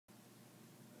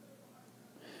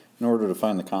In order to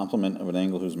find the complement of an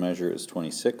angle whose measure is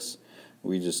 26,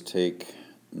 we just take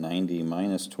 90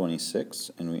 minus 26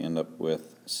 and we end up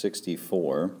with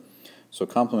 64. So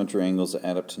complementary angles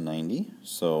add up to 90,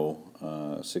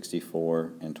 so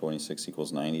 64 and 26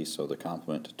 equals 90, so the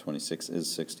complement to 26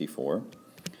 is 64.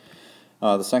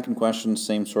 The second question,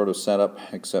 same sort of setup,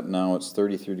 except now it's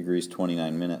 33 degrees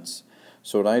 29 minutes.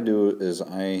 So what I do is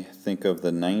I think of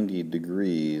the 90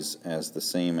 degrees as the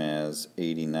same as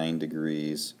 89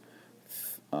 degrees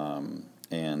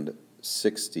and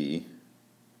 60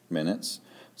 minutes.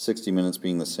 60 minutes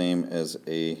being the same as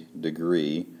a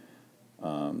degree.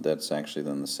 That's actually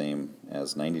then the same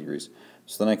as 90 degrees.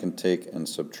 So then I can take and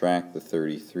subtract the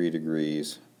 33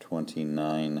 degrees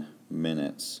 29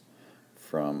 minutes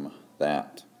from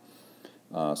that.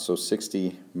 So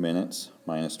 60 minutes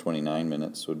minus 29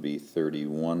 minutes would be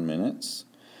 31 minutes,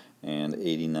 and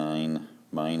 89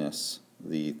 minus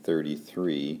the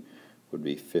 33 would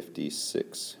be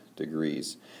 56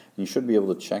 degrees. And you should be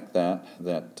able to check that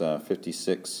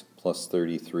 56 plus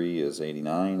 33 is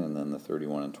 89, and then the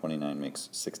 31 and 29 makes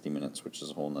 60 minutes, which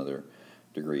is a whole nother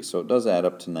degree. So it does add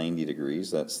up to 90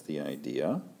 degrees, that's the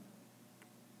idea.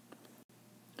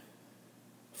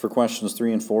 For questions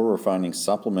 3 and 4, we're finding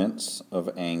supplements of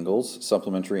angles.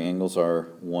 Supplementary angles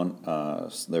are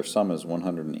their sum is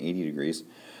 180 degrees.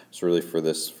 So really for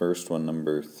this first one,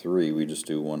 number 3, we just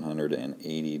do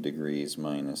 180 degrees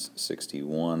minus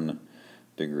 61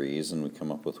 degrees, and we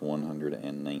come up with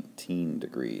 119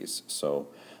 degrees. So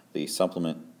the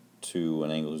supplement to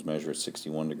an angle whose measure is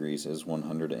 61 degrees is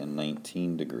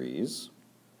 119 degrees.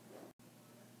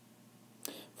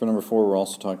 For number 4, we're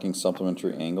also talking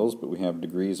supplementary angles, but we have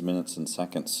degrees, minutes, and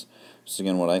seconds. So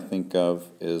again, what I think of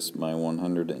is my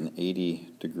 180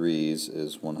 degrees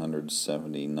is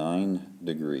 179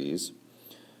 degrees,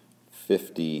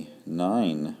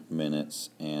 59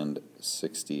 minutes, and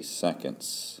 60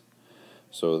 seconds.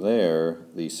 So there,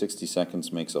 the 60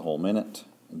 seconds makes a whole minute.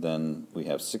 Then we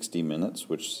have 60 minutes,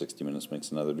 which 60 minutes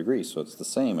makes another degree. So it's the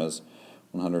same as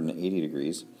 180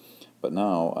 degrees. But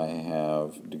now I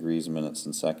have degrees, minutes,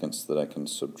 and seconds that I can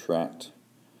subtract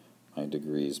my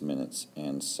degrees, minutes,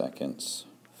 and seconds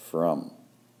from.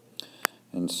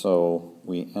 And so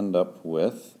we end up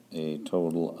with a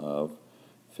total of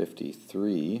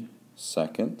 53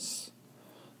 seconds.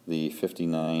 The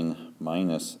 59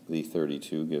 minus the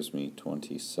 32 gives me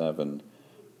 27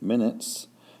 minutes.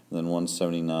 And then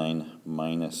 179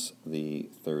 minus the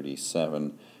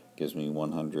 37 gives me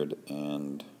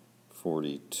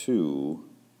 142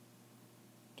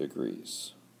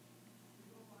 degrees.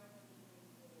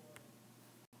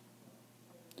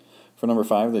 For number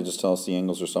 5, they just tell us the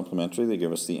angles are supplementary. They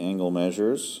give us the angle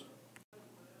measures.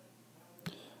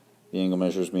 The angle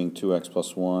measures being 2x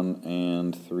plus 1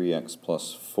 and 3x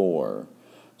plus 4.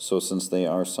 So since they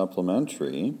are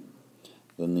supplementary,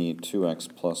 then the 2x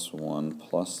plus 1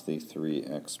 plus the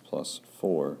 3x plus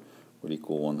 4 would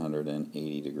equal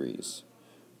 180 degrees.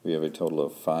 We have a total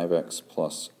of 5x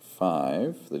plus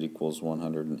 5 that equals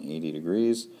 180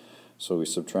 degrees. So we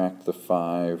subtract the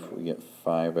 5, we get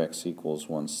 5x equals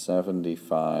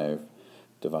 175.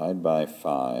 Divide by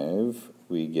 5,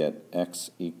 we get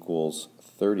x equals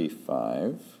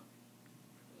 35.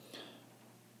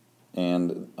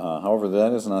 And however,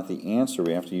 that is not the answer.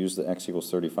 We have to use the x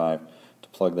equals 35 to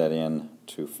plug that in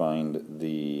to find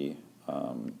the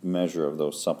measure of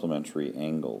those supplementary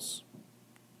angles.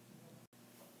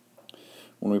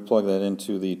 When we plug that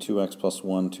into the 2x plus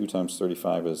 1, 2 times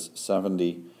 35 is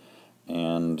 70,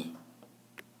 and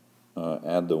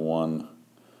add the 1,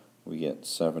 we get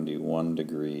 71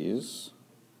 degrees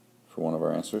for one of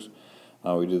our answers.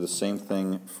 We do the same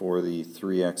thing for the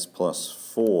 3x plus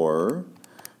 4,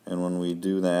 and when we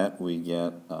do that, we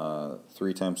get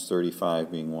 3 times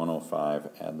 35 being 105,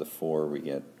 add the 4, we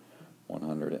get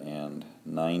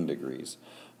 109 degrees.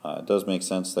 It does make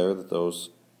sense there that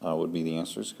those would be the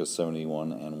answers, because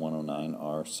 71 and 109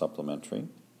 are supplementary.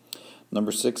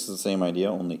 Number 6 is the same idea,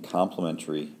 only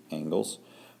complementary angles.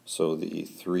 So the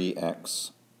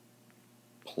 3x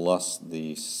plus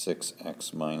the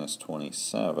 6x minus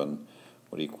 27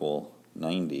 would equal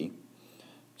 90.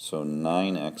 So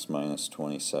 9x minus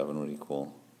 27 would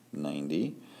equal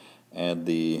 90. Add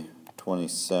the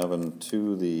 27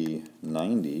 to the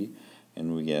 90,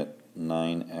 and we get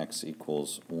 9x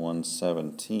equals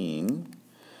 117.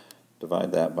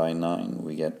 Divide that by 9,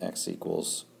 we get x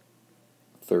equals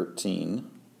 13.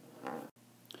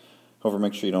 However,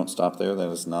 make sure you don't stop there. That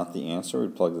is not the answer. We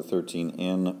plug the 13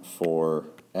 in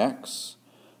for x.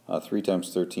 3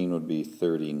 times 13 would be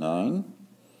 39.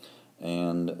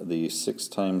 And the 6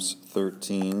 times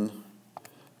 13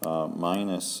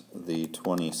 minus the the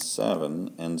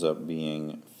 27 ends up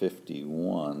being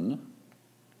 51.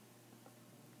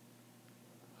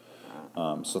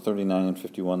 So 39 and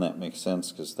 51, that makes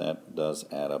sense because that does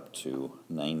add up to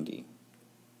 90.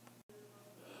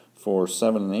 For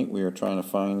 7 and 8, we are trying to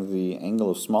find the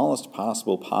angle of smallest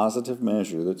possible positive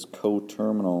measure that's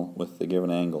coterminal with the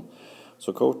given angle.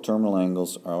 So coterminal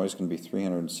angles are always going to be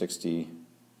 360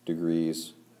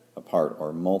 degrees apart,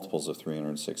 or multiples of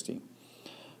 360.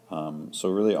 So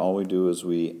really all we do is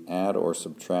we add or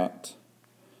subtract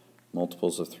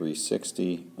multiples of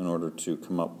 360 in order to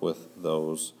come up with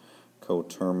those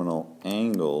coterminal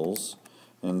angles.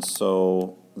 And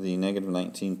so the negative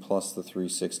 19 plus the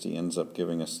 360 ends up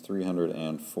giving us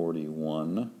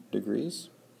 341 degrees.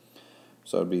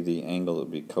 So that would be the angle that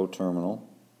would be coterminal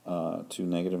to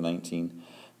negative 19.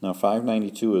 Now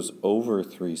 592 is over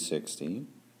 360,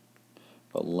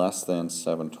 but less than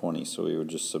 720. So we would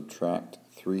just subtract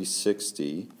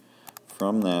 360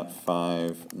 from that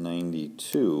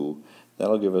 592.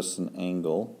 That'll give us an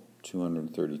angle,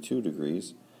 232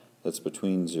 degrees, that's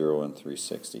between 0 and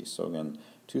 360. So again,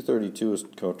 232 is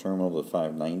coterminal to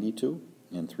 592,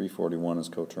 and 341 is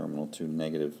coterminal to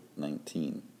negative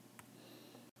 19.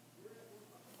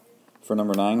 For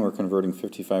number 9, we're converting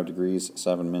 55 degrees,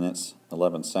 7 minutes,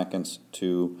 11 seconds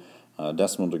to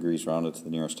decimal degrees rounded to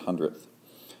the nearest hundredth.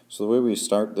 So the way we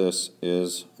start this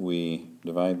is we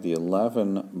divide the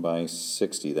 11 by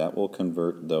 60. That will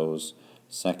convert those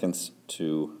seconds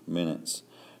to minutes.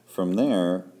 From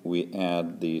there, we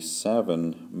add the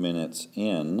 7 minutes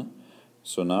in.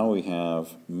 So now we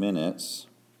have minutes.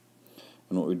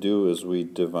 And what we do is we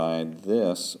divide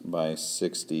this by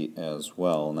 60 as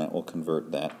well, and that will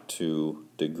convert that to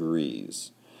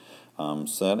degrees.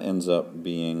 So that ends up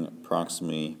being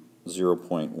approximately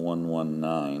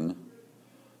 0.119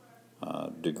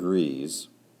 degrees.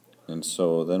 And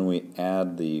so then we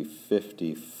add the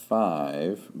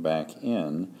 55 back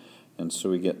in, and so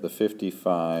we get the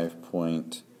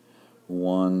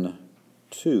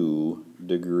 55.12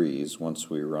 degrees once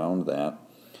we round that,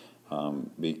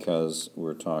 because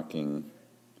we're talking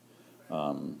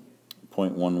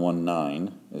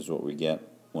 0.119 is what we get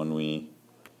when we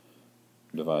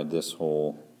divide this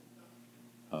whole,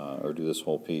 or do this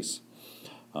whole piece.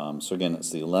 So again,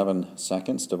 it's the 11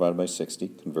 seconds divided by 60,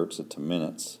 converts it to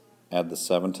minutes. Add the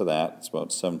 7 to that, it's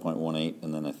about 7.18,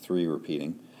 and then a 3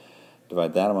 repeating.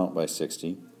 Divide that amount by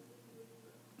 60,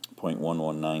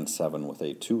 0.1197 with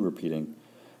a 2 repeating,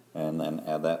 and then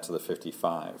add that to the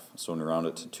 55. So when we round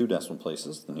it to 2 decimal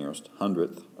places, the nearest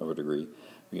hundredth of a degree,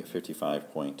 we get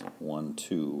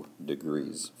 55.12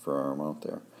 degrees for our amount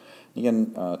there.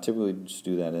 Again, typically just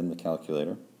do that in the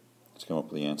calculator to come up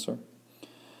with the answer.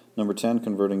 Number 10,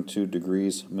 converting to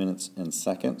degrees, minutes, and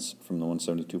seconds from the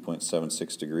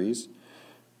 172.76 degrees.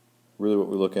 Really what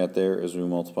we look at there is we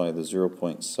multiply the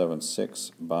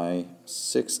 0.76 by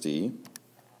 60.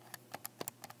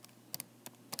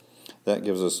 That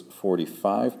gives us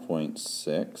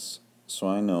 45.6, so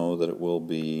I know that it will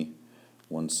be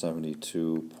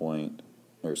 172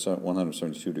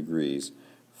 degrees,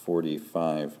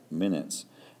 45 minutes.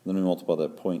 And then we multiply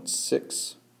that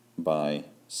 0.6 by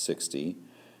 60,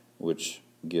 which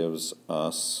gives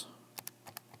us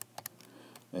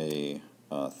a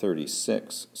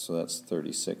 36, so that's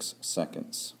 36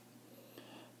 seconds.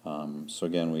 So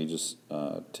again, we just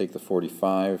take the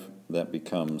 45, that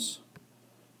becomes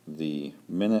the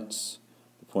minutes,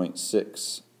 the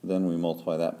 0.6, then we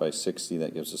multiply that by 60,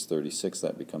 that gives us 36,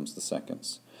 that becomes the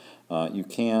seconds. You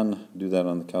can do that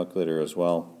on the calculator as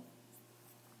well,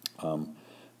 but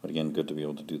again, good to be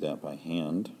able to do that by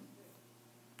hand.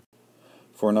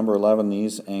 For number 11,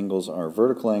 these angles are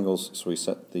vertical angles, so we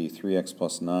set the 3x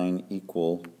plus 9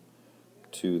 equal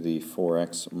to the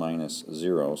 4x minus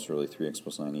 0, so really 3x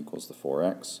plus 9 equals the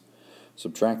 4x.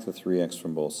 Subtract the 3x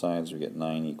from both sides, we get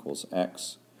 9 equals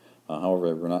x.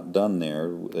 However, we're not done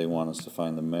there. They want us to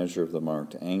find the measure of the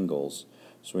marked angles.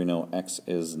 So we know x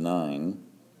is 9,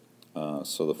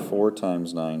 so the 4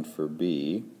 times 9 for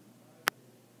B,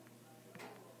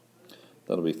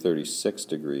 that'll be 36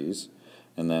 degrees.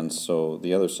 And then so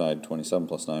the other side, 27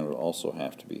 plus 9, would also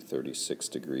have to be 36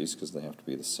 degrees because they have to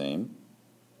be the same.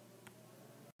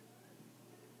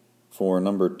 For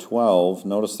number 12,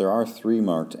 notice there are 3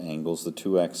 marked angles, the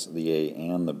 2x, the A,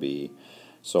 and the B.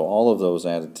 So all of those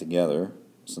added together,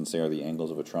 since they are the angles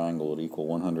of a triangle, would equal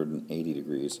 180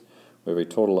 degrees. We have a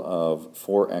total of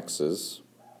 4 x's,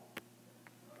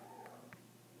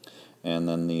 and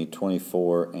then the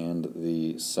 24 and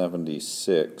the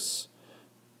 76,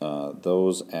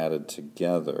 those added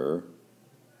together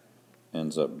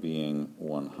ends up being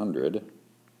 100.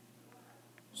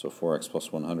 So 4x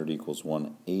plus 100 equals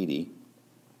 180.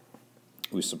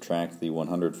 We subtract the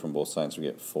 100 from both sides, we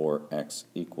get 4x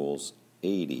equals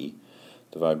 80.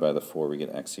 Divide by the 4, we get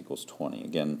x equals 20.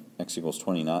 Again, x equals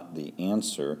 20, not the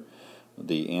answer.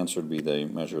 The answer would be the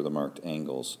measure of the marked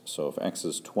angles. So if x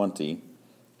is 20,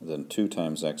 then 2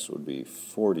 times x would be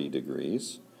 40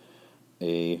 degrees.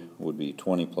 A would be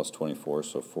 20 plus 24,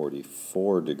 so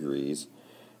 44 degrees.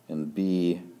 And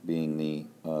B, being the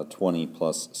 20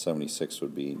 plus 76,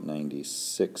 would be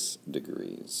 96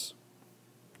 degrees.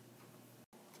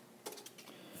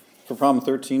 For problem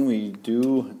 13, we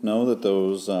do know that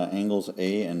those angles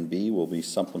A and B will be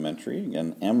supplementary.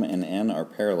 Again, M and N are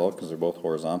parallel because they're both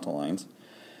horizontal lines.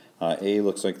 A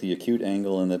looks like the acute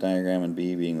angle in the diagram, and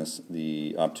B being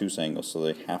the obtuse angle, so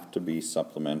they have to be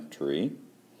supplementary.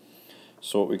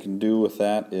 So what we can do with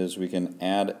that is we can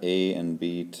add A and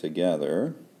B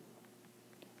together,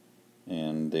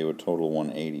 and they would total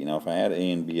 180. Now if I add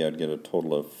A and B, I'd get a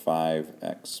total of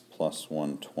 5x plus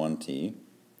 120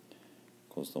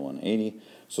 equals the 180.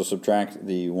 So subtract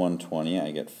the 120,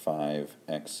 I get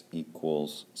 5x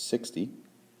equals 60.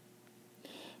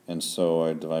 And so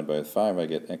I divide by 5, I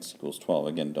get x equals 12.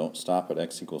 Again, don't stop at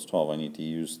x equals 12. I need to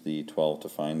use the 12 to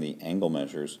find the angle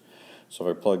measures. So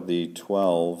if I plug the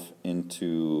 12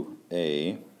 into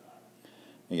A,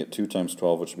 I get 2 times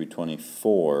 12, which would be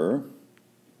 24,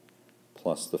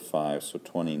 plus the 5, so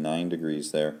 29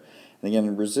 degrees there. And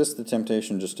again, resist the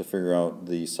temptation just to figure out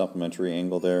the supplementary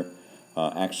angle there.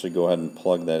 Actually go ahead and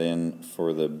plug that in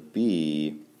for the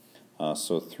B.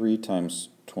 So 3 times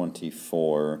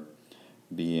 24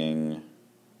 being,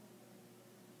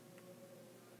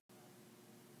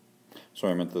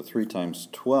 sorry, I meant the 3 times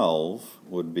 12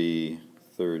 would be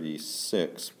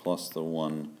 36, plus the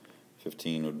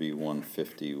 115 would be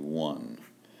 151.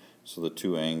 So the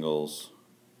two angles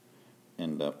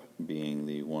end up being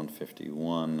the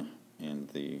 151 and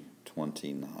the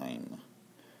 29.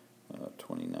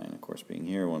 29, of course, being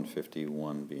here,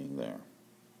 151 being there.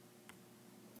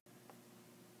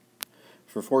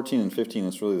 For 14 and 15,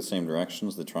 it's really the same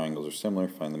directions. The triangles are similar.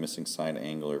 Find the missing side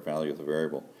angle or value of the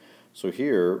variable. So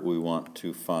here we want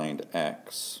to find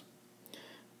x,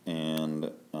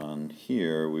 and on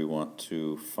here we want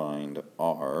to find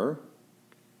r.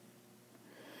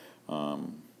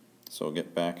 So we'll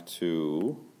get back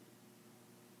to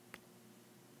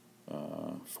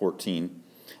 14.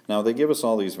 Now they give us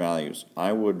all these values.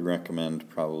 I would recommend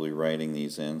probably writing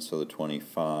these in, so the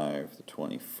 25, the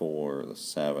 24, the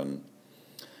 7.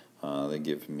 They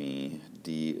give me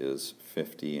D is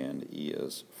 50 and E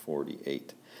is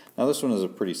 48. Now this one is a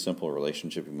pretty simple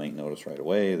relationship. You might notice right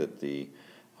away that the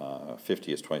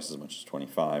 50 is twice as much as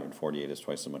 25 and 48 is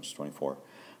twice as much as 24.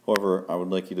 However, I would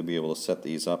like you to be able to set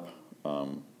these up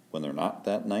when they're not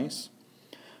that nice.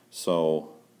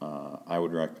 So I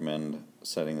would recommend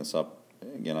setting this up.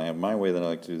 Again, I have my way that I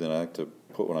like to do that. I like to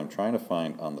put what I'm trying to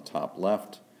find on the top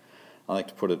left. I like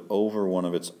to put it over one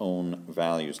of its own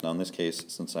values. Now in this case,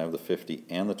 since I have the 50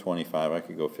 and the 25, I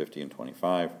could go 50 and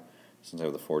 25. Since I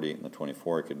have the 48 and the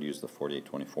 24, I could use the 48,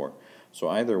 24. So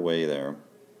either way there,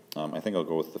 I think I'll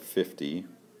go with the 50.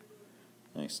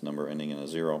 Nice number ending in a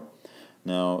 0.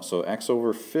 Now, so x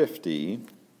over 50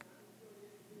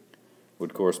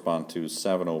 would correspond to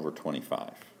 7 over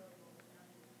 25.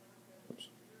 Oops.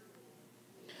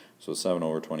 So 7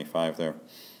 over 25 there.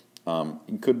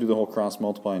 You could do the whole cross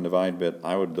multiply and divide bit.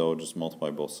 I would, though, just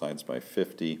multiply both sides by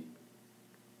 50.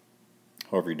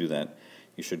 However you do that,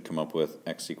 you should come up with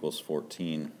x equals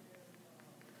 14.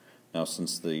 Now,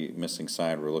 since the missing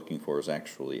side we're looking for is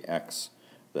actually x,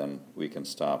 then we can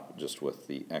stop just with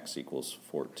the x equals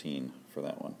 14 for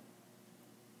that one.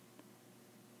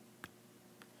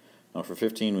 Now for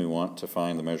 15, we want to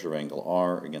find the measure of angle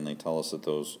R. Again, they tell us that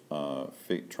those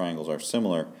triangles are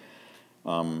similar.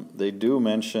 They do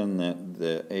mention that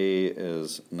the A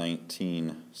is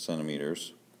 19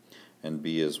 centimeters and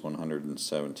B is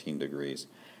 117 degrees.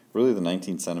 Really, the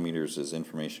 19 centimeters is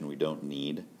information we don't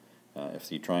need. If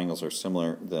the triangles are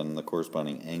similar, then the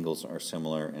corresponding angles are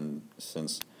similar, and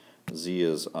since Z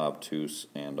is obtuse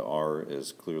and R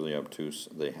is clearly obtuse,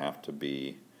 they have to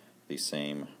be the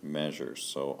same measures.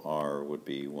 So R would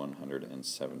be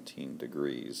 117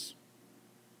 degrees.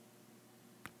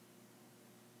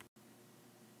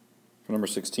 For number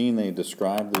 16, they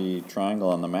describe the triangle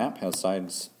on the map, has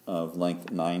sides of length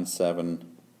 9,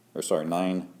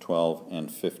 12,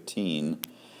 and 15.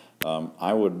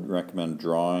 I would recommend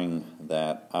drawing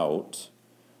that out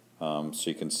so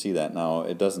you can see that. Now,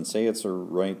 it doesn't say it's a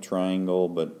right triangle,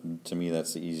 but to me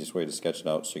that's the easiest way to sketch it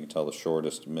out so you can tell the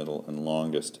shortest, middle, and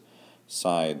longest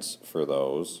sides for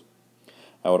those.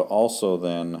 I would also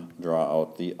then draw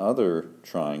out the other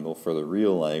triangle for the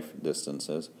real life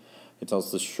distances. It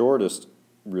tells the shortest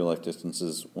real life distance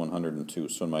is 102,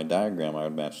 so in my diagram I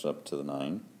would match it up to the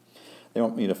 9. They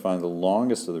want me to find the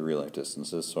longest of the real life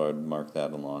distances, so I would mark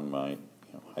that along my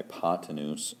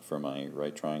hypotenuse for my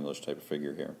right triangle-ish type of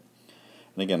figure here.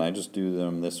 And again, I just do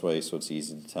them this way so it's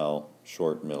easy to tell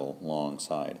short, middle, long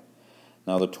side.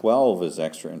 Now the 12 is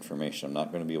extra information. I'm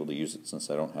not going to be able to use it since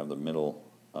I don't have the middle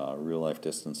real life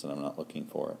distance and I'm not looking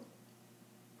for it.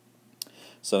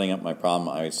 Setting up my problem,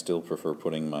 I still prefer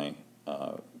putting my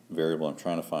variable I'm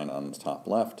trying to find on the top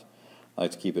left. I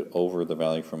like to keep it over the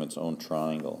value from its own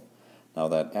triangle. Now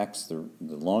that x, the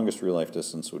longest real life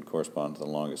distance, would correspond to the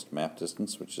longest map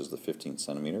distance, which is the 15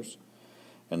 centimeters.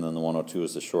 And then the 102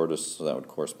 is the shortest, so that would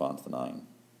correspond to the 9.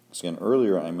 So again,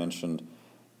 earlier I mentioned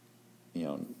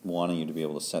wanting you to be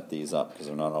able to set these up because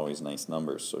they're not always nice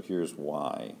numbers. So here's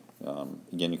why.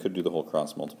 Again, you could do the whole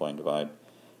cross multiply and divide.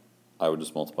 I would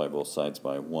just multiply both sides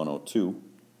by 102.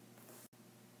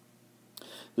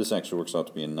 This actually works out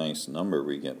to be a nice number.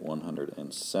 We get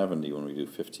 170 when we do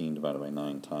 15 divided by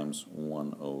 9 times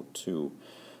 102.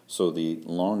 So the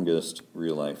longest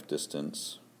real life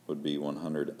distance would be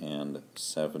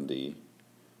 170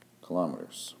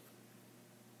 kilometers.